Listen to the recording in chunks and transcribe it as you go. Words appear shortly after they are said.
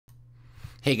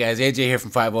Hey guys, AJ here from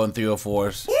 50 and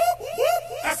 304s.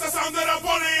 That's the sound of the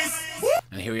police!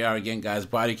 And here we are again, guys.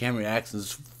 Body cam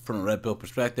reactions from a Red Pill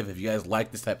perspective. If you guys like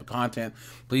this type of content,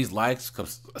 please like,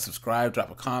 subscribe,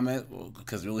 drop a comment,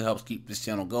 because it really helps keep this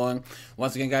channel going.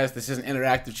 Once again, guys, this is an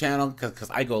interactive channel because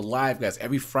I go live, guys,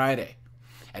 every Friday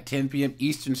at 10 p.m.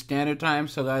 Eastern Standard Time.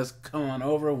 So, guys, come on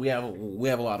over. We have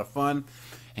a lot of fun.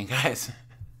 And, guys,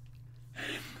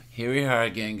 here we are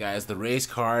again, guys. The race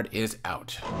card is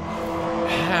out.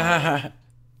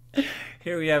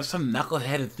 Here we have some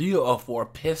knuckleheaded 304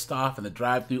 pissed off in the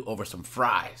drive-thru over some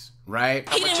fries, right?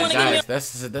 And guys,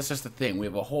 that's just the thing. We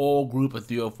have a whole group of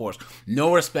 304s.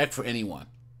 No respect for anyone.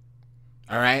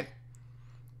 All right?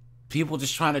 People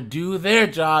just trying to do their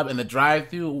job in the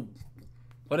drive-thru.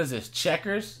 What is this,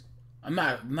 Checkers? I'm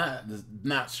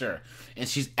not sure. And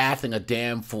she's acting a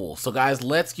damn fool. So, guys,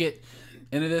 let's get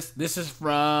into this. This is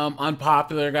from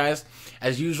Unpopular, guys.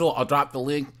 As usual, I'll drop the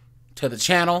link to the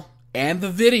channel and the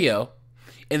video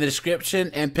in the description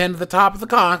and pinned to the top of the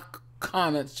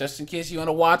comments, just in case you want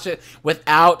to watch it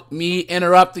without me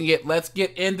interrupting it. Let's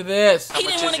get into this. He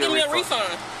didn't want to give me a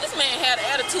refund. This man had an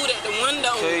attitude at the window.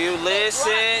 Can you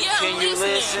listen? Yeah, Can you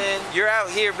listen? You're out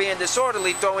here being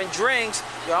disorderly, throwing drinks.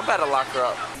 Yo, I'm about to lock her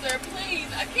up. Sir, please,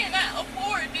 I cannot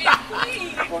afford this,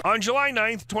 please. On July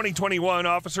 9th, 2021,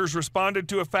 officers responded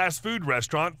to a fast food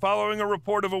restaurant following a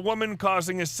report of a woman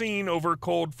causing a scene over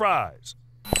cold fries.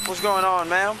 What's going on,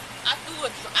 ma'am? I threw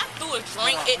a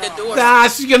drink at the door. Ah,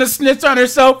 she's gonna snitch on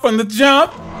herself from the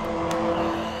jump.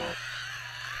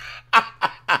 How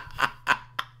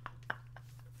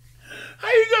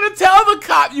you gonna tell the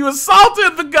cop you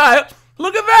assaulted the guy?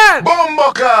 Look at that!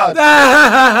 Bomba.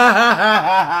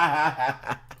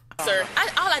 Sir,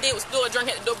 all I did was throw a drink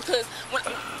at the door because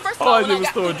first of All all, I did was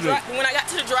throw a drink. when I got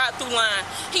to the drive-through line,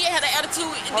 he had an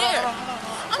attitude there.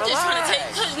 I'm just trying to take,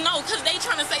 cause they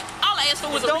trying to say all I asked for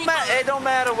was a refund. It don't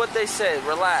matter what they said.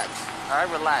 Relax. All right,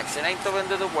 relax. It ain't the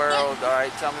end of the world. All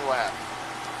right, tell me what happened.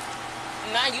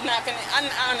 Now you're not finna. I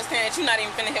understand that you're not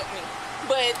even finna help me,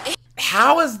 but.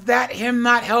 How is that him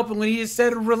not helping when he just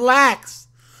said relax?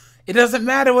 It doesn't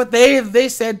matter what they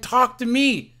said. Talk to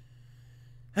me.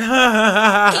 He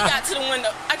got to the window.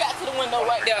 I got to the window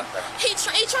right there. He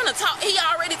trying to talk. He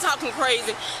already talking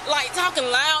crazy, like talking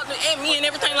loud at me and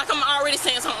everything. Like I'm already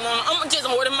saying something wrong. I'm just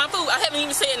ordering my food. I haven't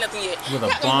even said nothing yet. With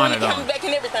a bonnet on. Coming back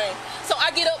and everything. So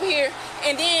I get up here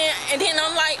and then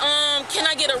I'm like, can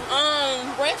I get a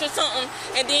ranch or something?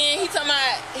 And then he talking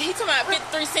about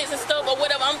 53 cents and stuff or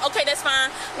whatever. Okay, that's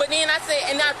fine. But then I said,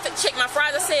 and I checked my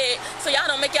fries. I said, so y'all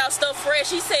don't make y'all stuff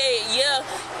fresh? He said, yeah.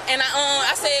 And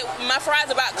I said, my fries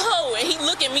are about cold. And he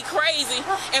looked at me crazy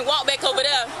and walked back over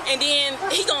there. And then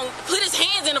he gonna put his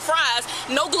hands in the fries,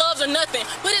 no gloves or nothing.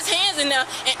 Put his hands in there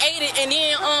and ate it. And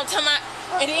then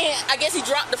and then I guess he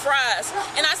dropped the fries.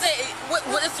 And I said,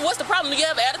 what's the problem? Do you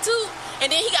have an attitude? And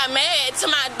then he got mad to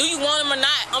my, do you want him or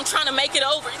not? I'm trying to make it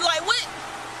over. Like, what?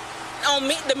 On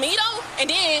me, the Mito? And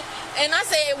I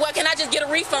said, well, can I just get a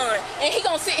refund? And he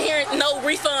gonna sit here and no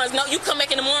refunds. No, you come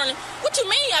back in the morning. What you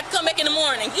mean I come back in the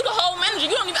morning? You the whole manager.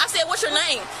 You don't even, I said, what's your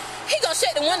name? He gonna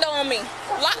shut the window on me.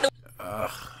 Lock the.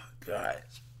 Ugh, guys.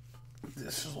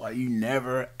 This is why you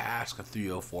never ask a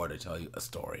 304 to tell you a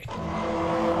story.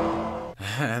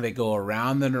 They go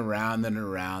around and around and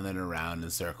around and around in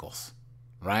circles.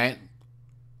 Right?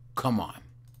 Come on.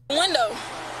 Window.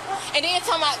 And then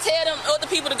tell them other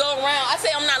people to go around. I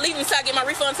say I'm not leaving until I get my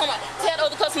refund. Tell the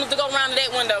other customers to go around to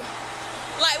that window.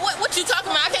 Like what you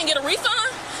talking about? I can't get a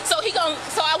refund? So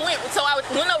I went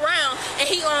around and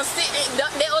he gonna sit.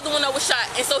 That other window was shot,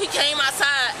 and so he came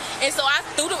outside, and so I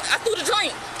threw the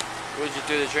drink. Where'd you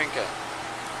throw the drink at?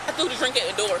 I threw the drink at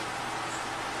the door.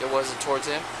 It wasn't towards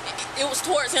him? It was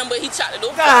towards him, but he shot the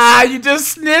door. Ah, you just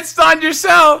snitched on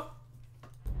yourself.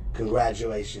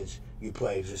 Congratulations, you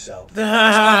played yourself.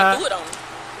 I threw it on him.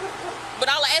 But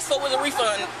all I asked for was a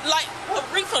refund. Like, a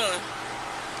refund.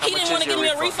 He didn't want to give me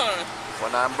a refund.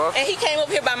 $19. And he came up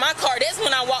here by my car. That's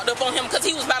when I walked up on him because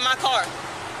he was by my car.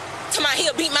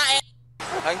 He'll beat my ass.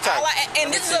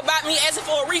 And this is about me asking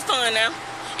for a refund now.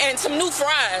 And some new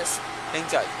fries. Hang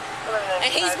tight.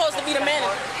 And he's supposed to be the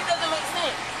manager. It doesn't make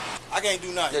sense. I can't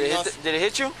do nothing. Did it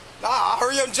hit you? Nah, I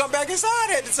hurry up and jump back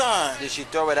inside at the time. Did she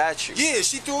throw it at you? Yeah,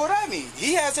 she threw it at me.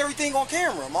 He has everything on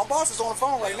camera. My boss is on the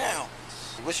phone right now.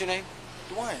 What's your name?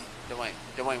 Dwayne,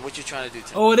 what you trying to do to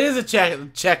me? Oh, it is a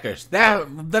Checkers.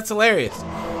 That's hilarious.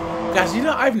 Guys, you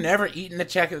know I've never eaten a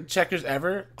Checkers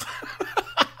ever.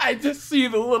 I just see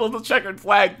the checkered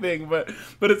flag thing, but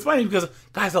it's funny because,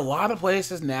 guys, a lot of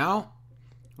places now,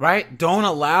 right, don't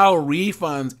allow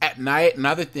refunds at night and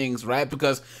other things, right,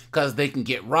 because they can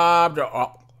get robbed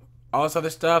all this other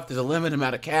stuff. There's a limited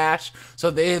amount of cash.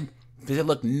 So they said,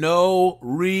 look, no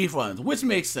refunds, which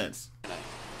makes sense.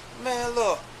 Man,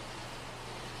 look.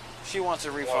 She wants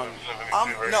a refund.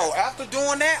 No, after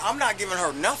doing that, I'm not giving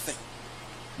her nothing.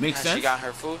 Makes sense. She got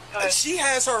her food? She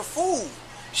has her food.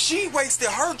 She wasted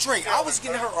her drink. I was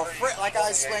getting her a fresh, like I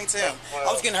explained to him, I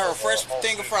was getting her a fresh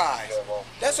thing of fries.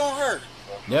 That's on her.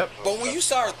 Yep. But when you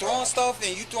start throwing stuff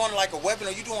and you throwing like a weapon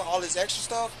or you doing all this extra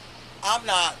stuff, I'm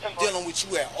not dealing with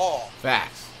you at all.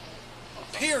 Facts.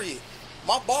 Period.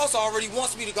 My boss already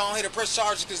wants me to go ahead and press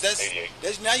charges because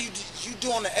that's now you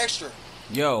doing the extra.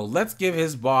 Yo, let's give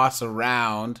his boss a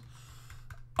round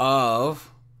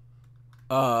of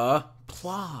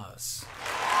applause.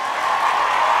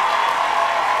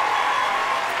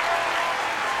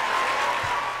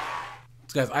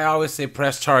 Guys, I always say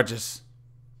press charges.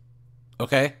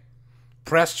 Okay?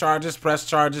 Press charges, press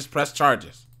charges, press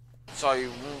charges. So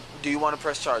do you want to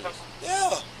press charges?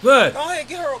 Yeah. Good. Go ahead,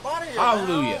 get her up out of here.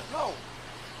 Hallelujah. No.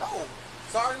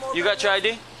 Sorry, no. You got your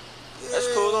ID? That's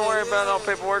cool. Don't worry about no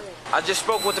paperwork. I just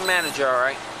spoke with the manager, all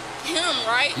right? Him,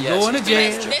 right? Yes, Going to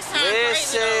jail. That sounds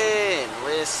crazy, though.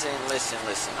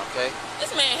 Listen, okay?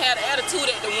 This man had an attitude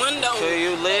at the window. Can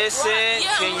you listen? Right.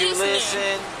 Yeah, Can I'm you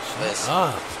listening. listen?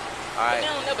 Up. All right. They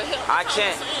don't never help. I That's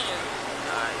can't. all I'm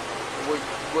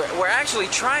saying. We're actually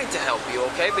trying to help you,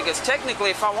 okay? Because technically,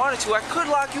 if I wanted to, I could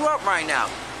lock you up right now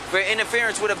for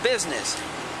interference with a business.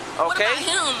 Okay? What about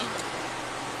him?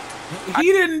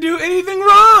 He didn't do anything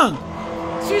wrong.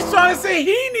 She's trying to say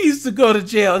he needs to go to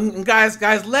jail. And guys,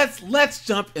 let's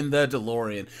jump in the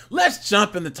DeLorean. Let's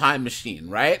jump in the time machine,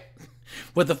 right?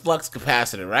 With the flux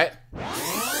capacitor, right?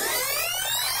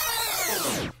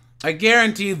 I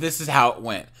guarantee this is how it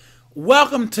went.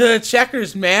 Welcome to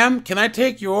Checkers, ma'am. Can I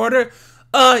take your order?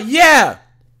 Yeah.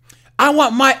 I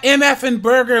want my MF'n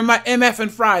burger and my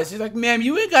MF'n fries. She's like, ma'am,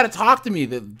 you ain't got to talk to me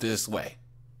this way,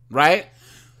 right?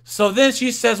 So then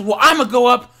she says, well, I'm going to go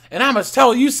up and I'm going to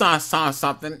tell you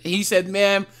something. He said,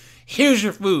 ma'am, here's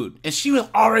your food. And she was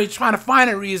already trying to find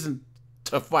a reason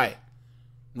to fight,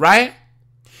 right?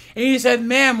 And he said,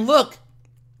 ma'am, look,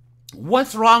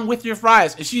 what's wrong with your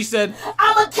fries? And she said,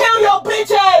 I'm going to kill your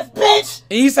bitch ass, bitch.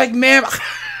 And he's like, ma'am,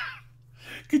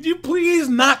 could you please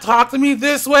not talk to me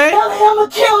this way? I'm going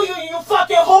to kill you, you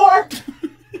fucking whore.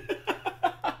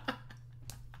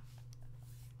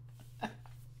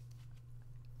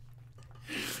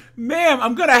 Ma'am,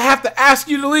 I'm gonna have to ask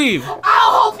you to leave. I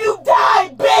hope you die,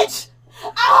 bitch! I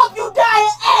hope you die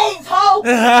of AIDS, ho!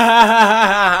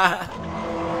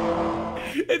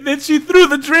 And then she threw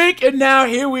the drink, and now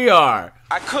here we are.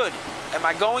 I could. Am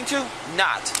I going to?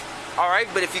 Not. All right,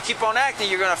 but if you keep on acting,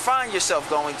 you're gonna find yourself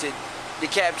going to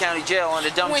DeKalb County Jail on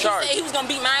a dumb charge. When he said he was gonna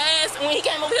beat my ass, and when he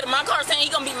came over here to my car saying he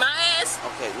gonna beat my ass.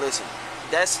 Okay, listen.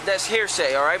 That's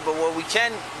hearsay, all right? But what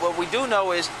we do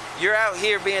know is you're out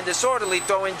here being disorderly,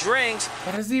 throwing drinks.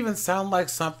 That doesn't even sound like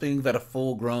something that a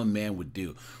full-grown man would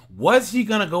do. Was he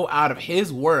gonna go out of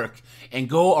his work and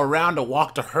go around to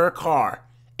walk to her car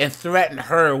and threaten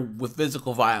her with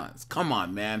physical violence? Come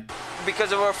on, man.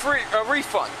 Because of a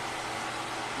refund.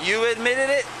 You admitted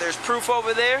it. There's proof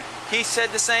over there. He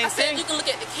said the same thing. I said you can look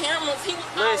at the cameras. He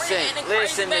was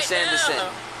Listen, Miss Anderson.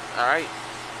 All right?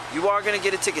 You are going to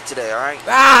get a ticket today, all right?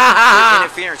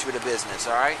 Interference with the business,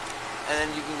 all right? And then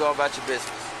you can go about your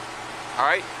business. All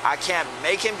right? I can't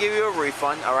make him give you a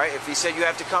refund, all right? If he said you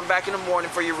have to come back in the morning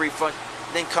for your refund,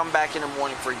 then come back in the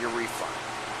morning for your refund.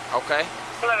 Okay?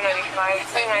 1195,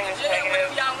 29 is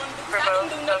negative for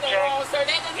both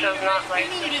subject. Does not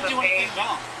like to proceed.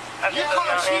 Your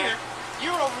car's here.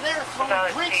 You're over there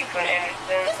throwing drinks at me.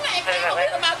 This man came over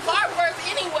here to my car first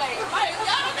anyway. Like,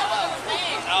 y'all don't know what I'm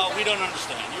saying. Oh, we don't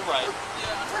understand. You're right.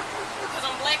 Because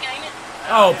I'm black, ain't it?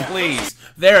 Oh, please.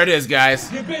 There it is,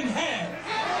 guys. You've been had.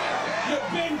 You've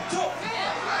been took.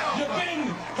 You've been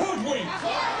hoodwinked.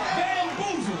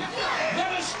 Bamboozled.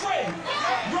 Led astray.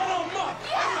 Run amok.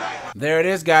 There it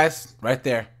is, guys. Right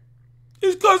there.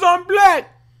 It's because I'm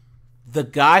black. The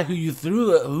guy who you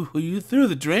threw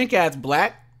the drink at's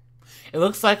black. It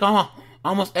looks like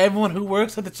almost everyone who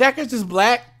works at the Checkers is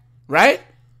black, right?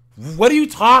 What are you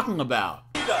talking about?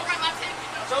 Yo,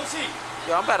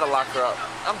 I'm about to lock her up.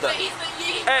 I'm done.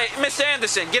 Hey, Miss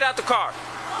Anderson, get out the car.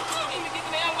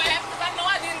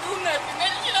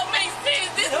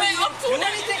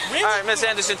 All right, Miss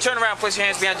Anderson, turn around, place your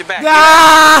hands behind your back.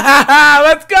 Ah,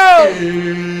 let's go.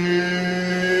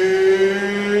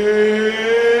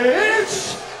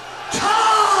 It's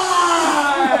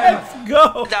time. Let's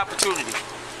go. The opportunity.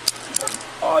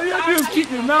 All you gotta do is keep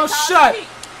your mouth shut.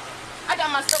 I got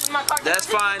my stuff in my car. That's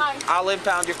fine. I'll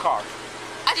impound your car.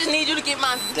 I just need you to get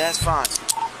my... That's fine.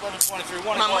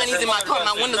 My money's in my car.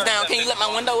 My window's down. Can you let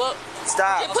my window up?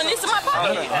 Stop. Just put this in my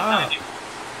pocket.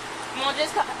 Come on,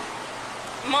 just come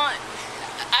on.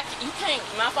 You can't.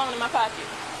 My phone in my pocket.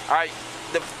 All right.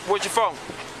 Where's your phone?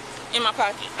 In my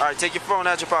pocket. All right, take your phone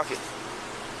out your pocket.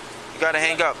 You gotta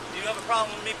hang up. Do you have a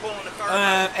problem with me pulling the car?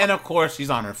 And of course, she's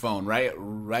on her phone, right?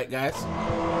 Right, guys?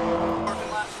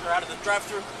 Parking lot or out of the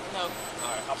drive-thru? No. All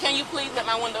right. Can you please let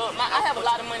my window up? I have a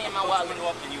lot of money in my wallet. Window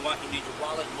up, and you need your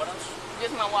wallet and what else?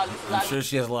 Just my wallet. I'm sure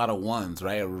she has a lot of ones,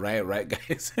 right? Right,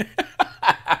 guys?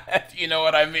 You know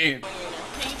what I mean?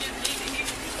 Can you just leave it here?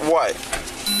 What?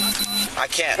 I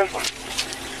can't. Somebody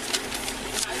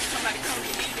come and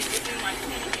leave it. It's in my 20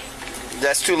 minutes.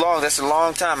 That's too long. That's a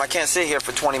long time. I can't sit here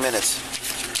for 20 minutes.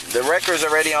 The wrecker's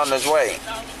already on his way.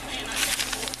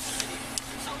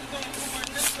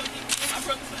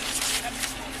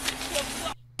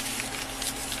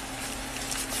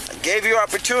 I gave you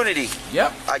opportunity.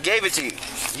 Yep. I gave it to you.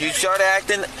 You start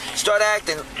acting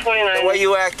 29 the way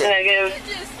you acted. Negative.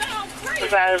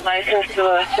 Valid license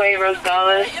to Wade Rose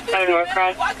Dollars, North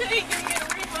Cross. Why couldn't he give me a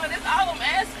refund? That's all I'm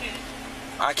asking.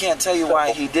 I can't tell you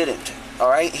why he didn't. All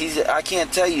right? I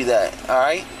can't tell you that. All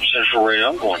right? Central Radio,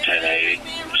 I'm going 1080.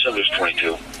 Subject's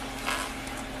 22.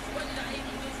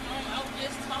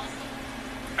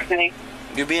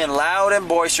 You're being loud and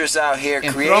boisterous out here,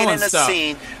 and creating a stuff.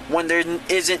 scene when there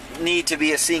isn't need to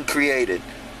be a scene created.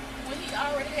 Well, he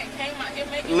already had came out here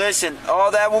making. Listen,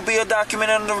 all that will be a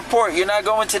document on the report. You're not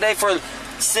going today for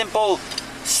simple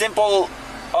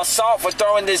assault for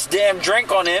throwing this damn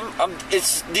drink on him.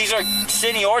 These are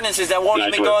city ordinances that won't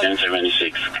even go.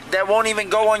 That won't even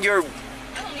go on your. I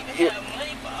don't even have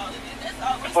money for all of this. That's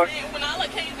all I'm saying. When all I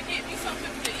came to get me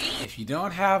something to eat. If you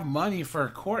don't have money for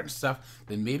court and stuff,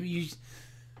 then maybe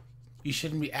you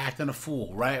shouldn't be acting a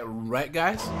fool, right? Right,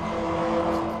 guys?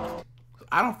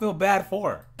 I don't feel bad for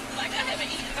her. Like, I haven't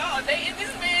eaten all day, and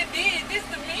this man did this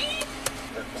to me.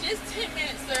 Just 10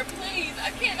 minutes, sir, please. I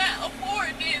cannot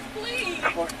afford this, please.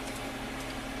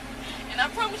 And I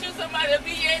promise you somebody will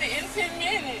be at it in 10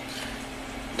 minutes.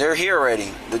 They're here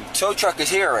already. The tow truck is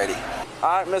here already. All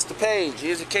right, Mr. Page.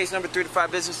 Here's a case number 3 to 5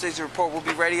 business days. The report will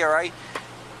be ready, all right?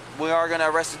 We are going to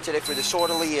arrest him today for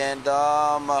disorderly and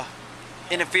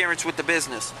interference with the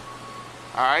business.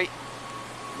 All right?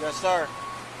 Yes, sir.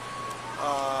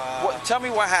 Tell me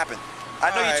what happened.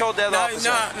 I know you told the other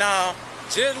officer. Nah.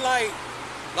 Just like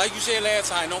you said last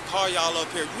time, don't call y'all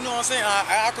up here. You know what I'm saying?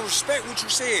 I can respect what you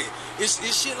said. It's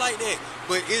shit like that.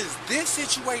 But is this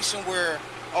situation where,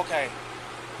 okay,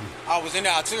 I was in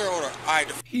the artillery order. All right.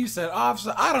 He said,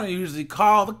 officer, I don't usually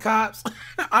call the cops.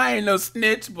 I ain't no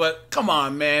snitch, but come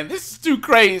on, man. This is too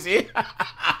crazy.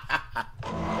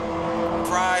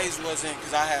 Fries wasn't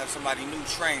because I have somebody new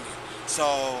training.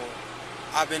 So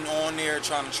I've been on there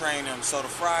trying to train them. So the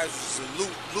fries was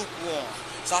lukewarm.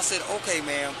 So I said, okay,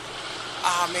 ma'am,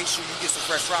 I'll make sure you get some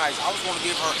fresh fries. I was going to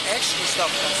give her extra stuff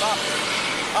on top of it.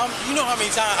 You know how many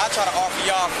times I try to offer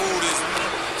y'all food is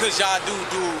because y'all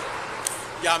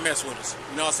y'all mess with us.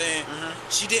 You know what I'm saying? Mm-hmm.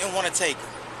 She didn't want to take it.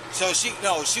 So she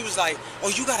was like, oh,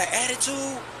 you got an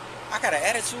attitude? I got an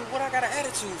attitude? What I got an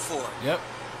attitude for? Yep.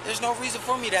 There's no reason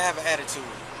for me to have an attitude.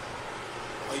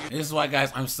 This is why,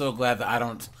 guys, I'm so glad that I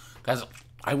don't... Guys,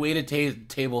 I waited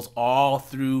tables all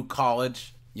through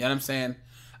college. You know what I'm saying?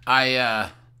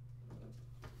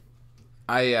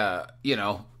 You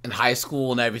know, in high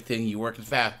school and everything, you work in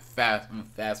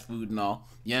fast food and all.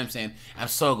 You know what I'm saying? I'm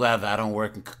so glad that I don't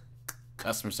work in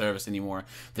customer service anymore.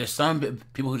 There's some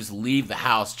people who just leave the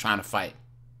house trying to fight.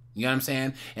 You know what I'm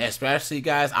saying? And especially,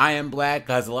 guys, I am black,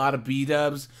 guys. A lot of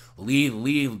B-dubs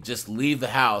just leave the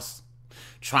house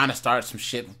trying to start some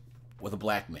shit with a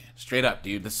black man. Straight up,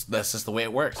 dude. That's just the way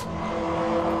it works. You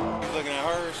looking at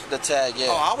hers? The tag, yeah.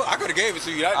 Oh, I could have gave it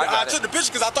to you. I took the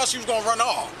picture because I thought she was gonna run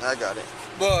off. I got it.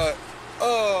 But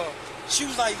she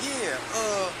was like, yeah.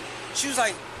 She was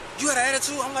like, you got an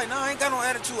attitude? I'm like, nah, I ain't got no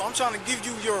attitude. I'm trying to give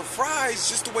you your fries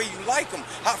just the way you like them.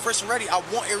 Hot, fresh, and ready. I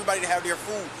want everybody to have their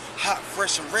food hot,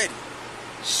 fresh, and ready.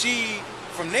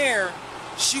 From there,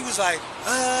 she was like,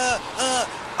 I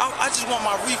just want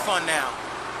my refund now.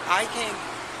 I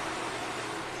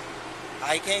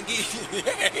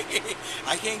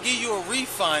can't give you a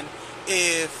refund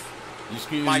if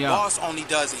my boss only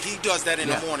does it. He does that in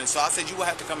the morning. So I said, you will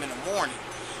have to come in the morning.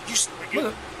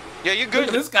 Yeah, you're good. Look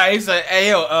at this guy. He said,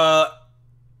 hey, yo,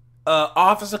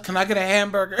 officer, can I get a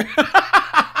hamburger?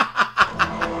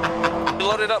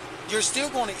 Load it up. You're still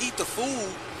going to eat the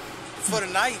food for the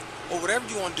night or whatever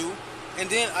you want to do. And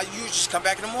then you just come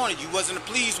back in the morning. You wasn't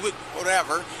pleased with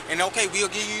whatever. And okay, we'll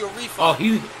give you your refund. Oh,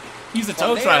 he's a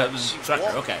tow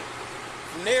trucker. Okay.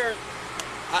 From there,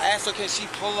 I asked her, can she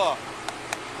pull up?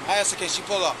 I asked her, can she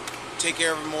pull up? Take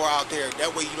care of her more out there.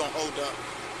 That way you don't hold up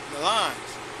the lines.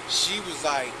 She was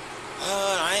like,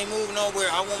 I ain't moving nowhere.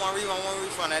 I want my refund. I want my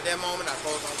refund. At that moment, I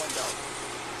closed my window.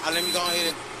 Let me go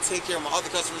ahead and take care of my other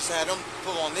customers. Had them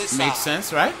pull on this side. Makes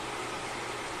sense, right?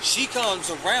 She comes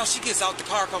around. She gets out the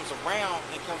car, comes around,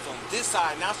 and comes on this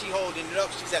side. Now she holding it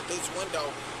up. She's at this window.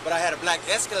 But I had a black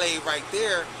Escalade right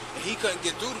there, and he couldn't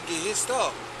get through to get his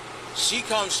stuff. She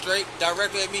comes straight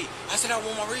directly at me. I said, I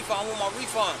want my refund. I want my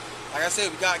refund. Like I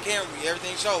said, we got camera.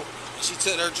 Everything showed. And she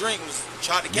took her drink, was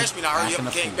tried to catch me. And I hurried up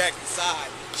and came back inside,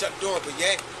 shut the door. But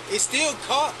yeah, it still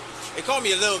caught. It caught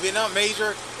me a little bit, not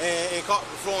major, and caught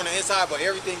the floor on the inside, but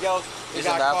everything else, it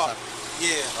got caught.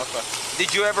 Yeah. Okay.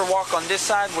 Did you ever walk on this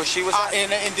side where she was at?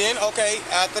 And then, okay,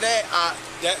 after that,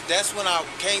 that's when I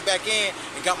came back in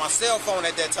and got my cell phone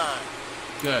at that time.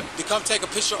 Good. To come take a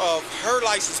picture of her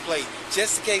license plate,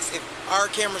 just in case if our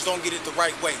cameras don't get it the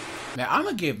right way. Now, I'm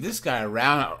going to give this guy a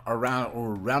round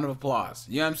of applause.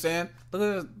 You know what I'm saying? Look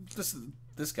at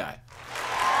this guy.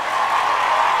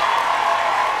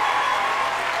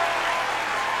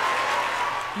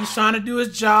 He's trying to do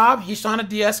his job. He's trying to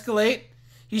de-escalate.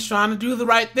 He's trying to do the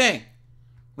right thing,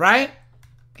 right?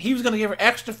 He was going to give her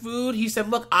extra food. He said,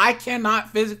 look, I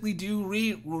cannot physically do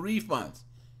refunds.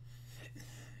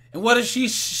 And what does she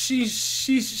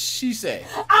say?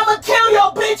 I'ma kill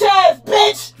your bitch ass,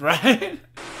 bitch! Right?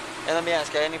 And let me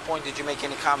ask, at any point did you make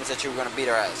any comments that you were going to beat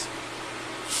her ass?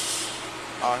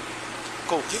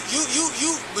 Cool.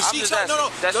 But she tried, no,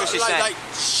 that's what she's saying. Like,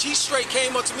 she straight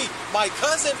came up to me. My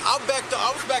cousin, I was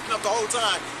backing up the whole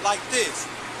time, like this.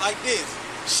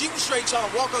 She was straight trying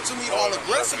to walk up to me all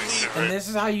aggressively. And this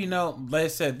is how you know, like I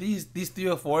said, these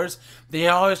 304s, they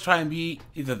always try and be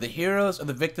either the heroes or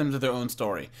the victims of their own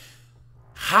story.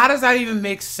 How does that even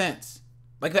make sense?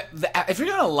 Like, if you're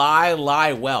gonna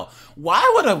lie well.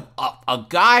 Why would a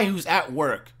guy who's at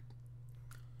work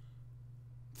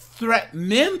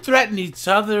men threaten each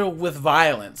other with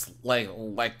violence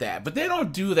like that? But they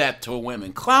don't do that to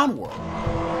women. Clown world.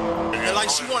 And like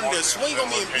she wanted to swing on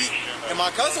me and beat. And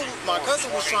my cousin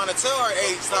was trying to tell her,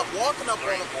 hey, stop walking up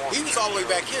on him. He was all the way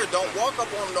back here. Don't walk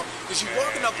up on him, though, because you're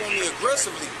walking up on me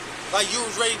aggressively. Like you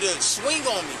was ready to swing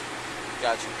on me.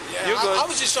 Got you. Yeah, You're good. I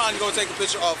was just trying to go take a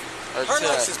picture of her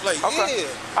license plate. Okay.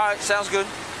 Yeah. All right, sounds good.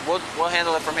 We'll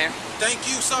handle it from here. Thank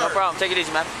you, sir. No problem. Take it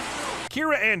easy, man.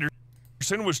 Kira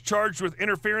Anderson was charged with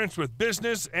interference with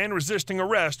business and resisting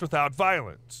arrest without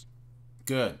violence.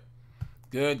 Good.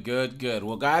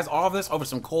 Well, guys, all this over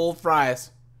some cold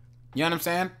fries. You know what I'm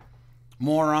saying?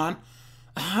 Moron.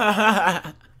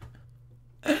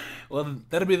 Well,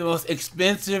 that'll be the most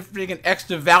expensive freaking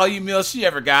extra value meal she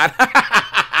ever got.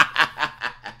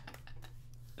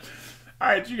 All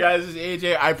right, you guys, this is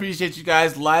AJ. I appreciate you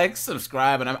guys. Like,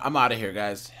 subscribe, and I'm out of here,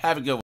 guys. Have a good one.